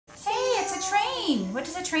train. What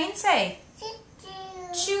does a train say?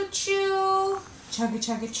 Choo-choo. Choo-choo.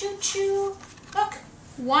 Chugga-chugga choo-choo. Look.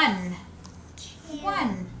 One.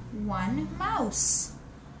 One. One mouse.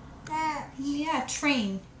 Yeah,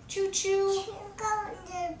 train. Choo-choo.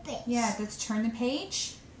 Yeah, let's turn the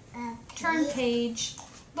page. Turn page.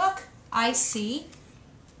 Look, I see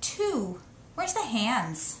two. Where's the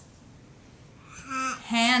hands?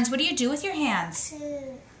 Hands. What do you do with your hands?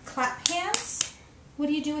 Clap hands. What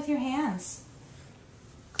do you do with your hands?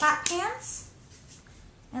 Clap hands.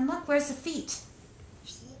 And look, where's the feet?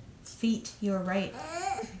 Feet, you're right.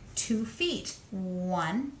 2 feet.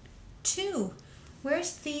 1, 2.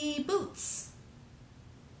 Where's the boots?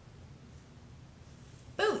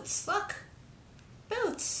 Boots, look.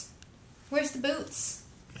 Boots. Where's the boots?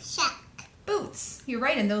 Sock. Boots. You're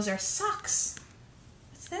right, and those are socks.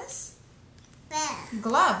 What's this? Bear.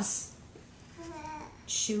 Gloves.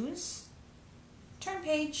 Shoes. Turn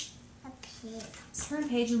page. Turn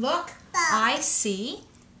page. Look, I see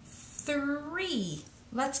 3.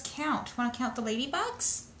 Let's count. Want to count the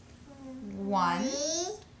ladybugs? 1,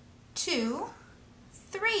 2,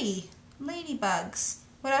 3. Ladybugs.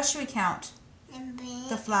 What else should we count?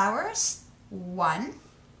 The flowers. 1,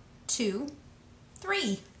 2,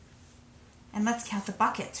 3. And let's count the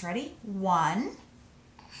buckets. Ready? 1,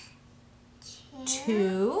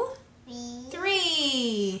 2,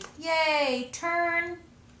 3. Yay! Turn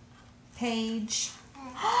page.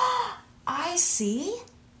 I see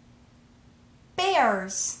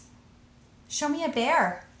bears. Show me a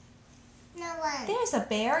bear. No one. There's a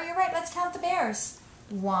bear. You're right. Let's count the bears.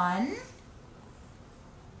 1,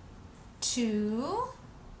 2,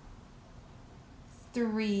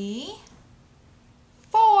 3,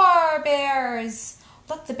 4 bears.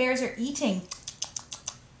 Look, the bears are eating.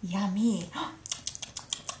 Yummy.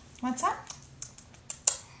 What's up?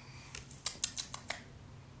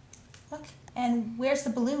 Look, and where's the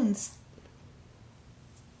balloons?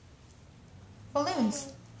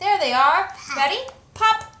 Balloons. There they are. Ready?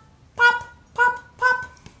 Pop.